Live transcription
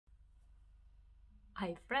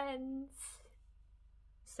Hi friends!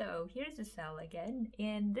 So here's a cell again,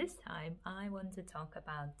 and this time I want to talk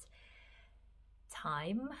about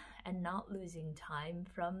time and not losing time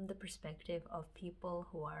from the perspective of people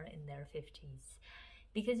who are in their 50s.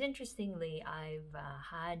 Because interestingly, I've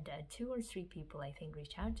had 2 or 3 people I think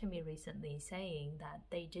reach out to me recently saying that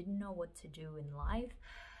they didn't know what to do in life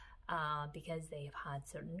because they've had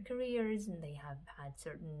certain careers and they have had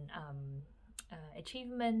certain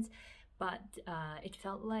achievements, but it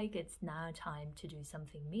felt like it's now time to do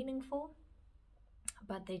something meaningful,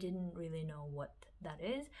 but they didn't really know what that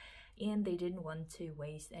is, and they didn't want to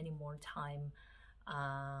waste any more time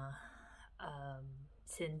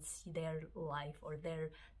since their life or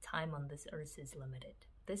their time on this earth is limited.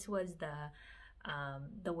 This was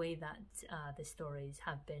the way that the stories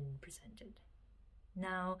have been presented.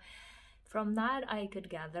 Now, from that, I could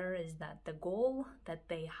gather is that the goal that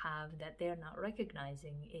they have that they're not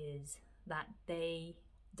recognizing is that they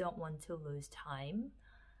don't want to lose time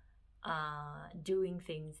doing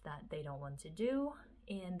things that they don't want to do,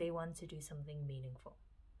 and they want to do something meaningful.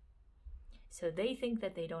 So they think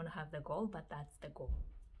that they don't have the goal, but that's the goal.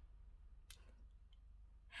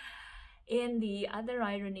 And the other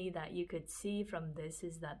irony that you could see from this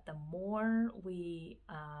is that the more we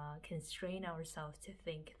constrain ourselves to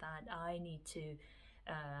think that I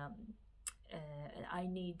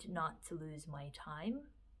need not to lose my time,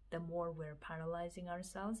 the more we're paralyzing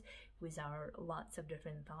ourselves with our lots of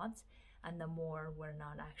different thoughts, and the more we're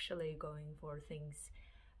not actually going for things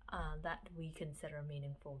that we consider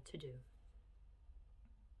meaningful to do.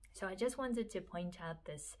 So I just wanted to point out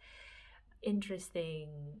this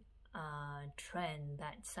interesting trend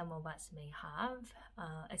that some of us may have,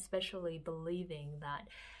 especially believing that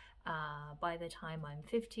by the time I'm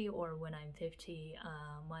 50 or when I'm 50,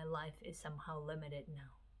 my life is somehow limited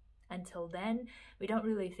now. Until then, we don't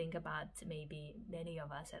really think about, maybe many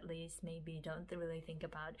of us at least, maybe don't really think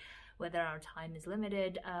about whether our time is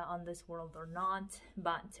limited on this world or not.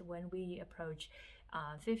 But when we approach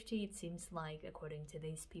 50, it seems like, according to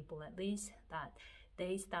these people at least, that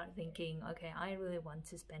they start thinking, okay, I really want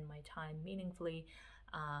to spend my time meaningfully,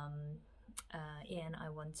 and I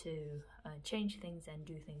want to change things and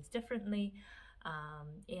do things differently,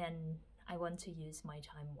 and I want to use my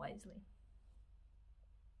time wisely.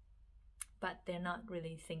 But they're not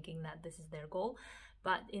really thinking that this is their goal.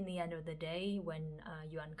 But in the end of the day, when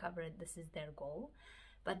you uncover it, this is their goal.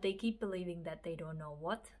 But they keep believing that they don't know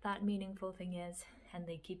what that meaningful thing is, and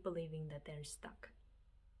they keep believing that they're stuck.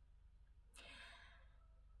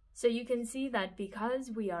 So you can see that because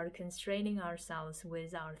we are constraining ourselves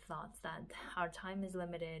with our thoughts that our time is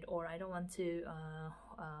limited, or I don't want to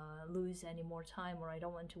lose any more time, or I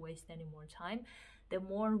don't want to waste any more time, the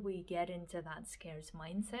more we get into that scarce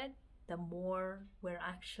mindset, the more we're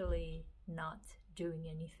actually not doing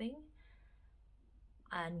anything,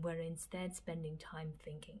 and we're instead spending time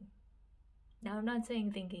thinking. Now, I'm not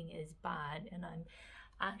saying thinking is bad, and I'm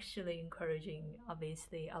actually encouraging,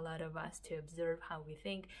 obviously, a lot of us to observe how we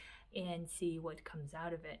think and see what comes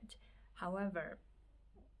out of it. However,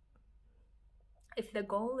 if the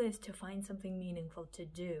goal is to find something meaningful to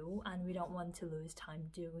do, and we don't want to lose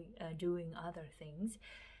time doing other things,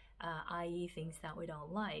 i.e. things that we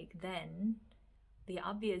don't like, then the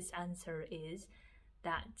obvious answer is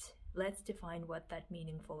that let's define what that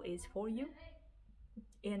meaningful is for you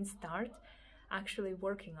and start actually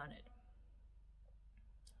working on it.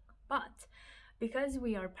 But because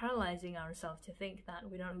we are paralyzing ourselves to think that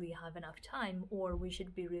we don't really have enough time, or we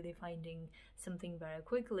should be really finding something very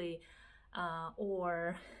quickly,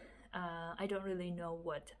 or I don't really know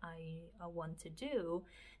what I want to do,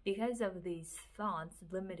 because of these thoughts,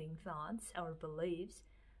 limiting thoughts or beliefs,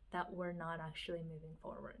 that we're not actually moving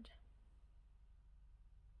forward.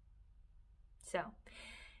 So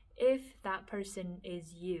if that person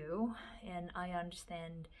is you, and I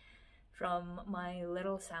understand from my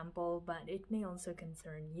little sample, but it may also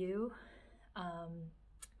concern you,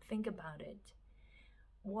 think about it.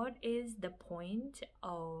 What is the point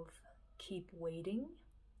of keep waiting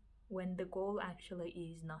when the goal actually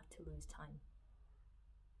is not to lose time?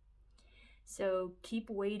 So keep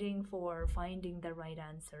waiting for finding the right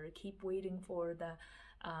answer, keep waiting for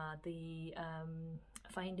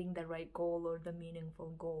finding the right goal or the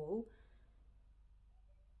meaningful goal,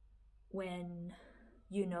 when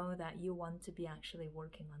you know that you want to be actually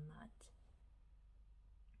working on that.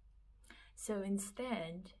 So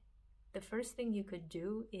instead, the first thing you could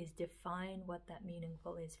do is define what that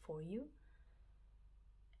meaningful is for you,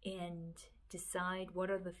 and decide what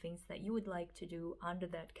are the things that you would like to do under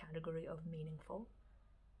that category of meaningful,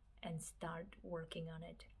 and start working on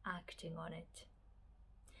it, acting on it.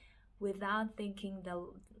 without thinking the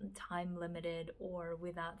time limited, or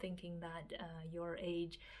without thinking that your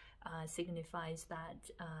age signifies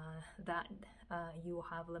that you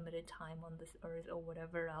have limited time on this earth, or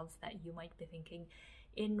whatever else that you might be thinking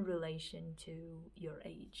in relation to your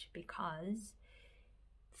age. Because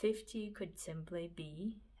 50 could simply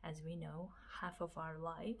be, as we know, half of our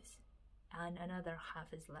lives, and another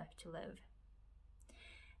half is left to live.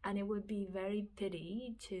 And it would be very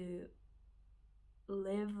pity to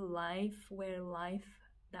live life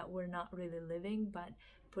that we're not really living, but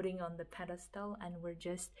putting on the pedestal, and we're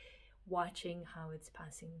just watching how it's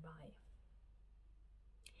passing by.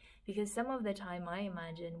 Because some of the time, I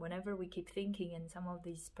imagine, whenever we keep thinking, and some of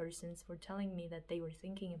these persons were telling me that they were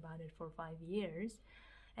thinking about it for 5 years,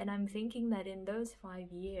 and I'm thinking that in those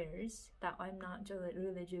 5 years that I'm not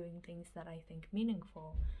really doing things that I think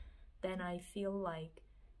meaningful, then I feel like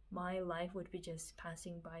my life would be just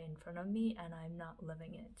passing by in front of me and I'm not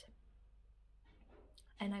living it.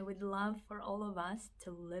 And I would love for all of us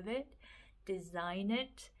to live it, design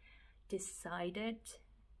it, decide it,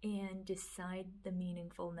 and decide the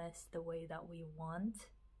meaningfulness the way that we want,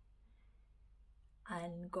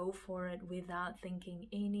 and go for it without thinking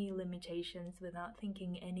any limitations, without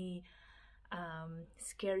thinking any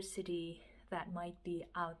scarcity that might be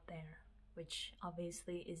out there, which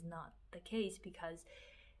obviously is not the case, because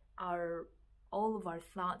all of our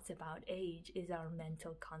thoughts about age is our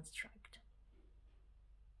mental construct.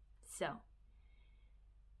 So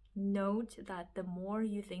note that the more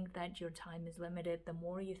you think that your time is limited, the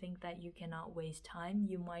more you think that you cannot waste time,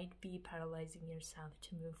 you might be paralyzing yourself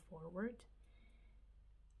to move forward.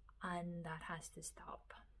 And that has to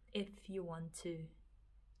stop if you want to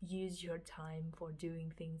use your time for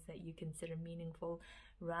doing things that you consider meaningful,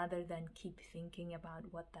 rather than keep thinking about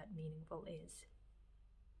what that meaningful is.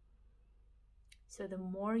 So the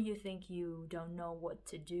more you think you don't know what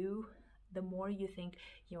to do, the more you think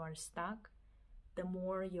you are stuck, the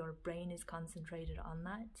more your brain is concentrated on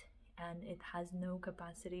that, and it has no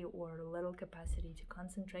capacity or little capacity to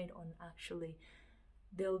concentrate on actually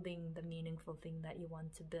building the meaningful thing that you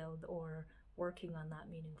want to build, or working on that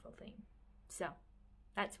meaningful thing. So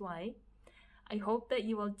that's why I hope that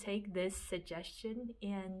you will take this suggestion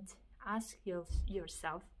and ask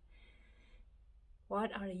yourself,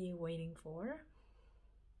 what are you waiting for?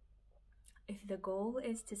 If the goal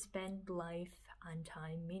is to spend life and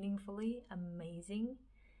time meaningfully, amazing.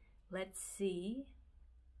 Let's see,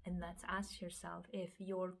 and let's ask yourself if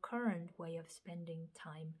your current way of spending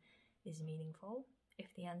time is meaningful.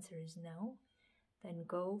 If the answer is no, then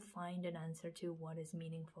go find an answer to what is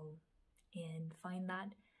meaningful, and find that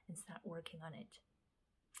and start working on it.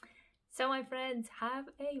 So my friends, have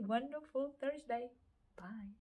a wonderful Thursday. Bye.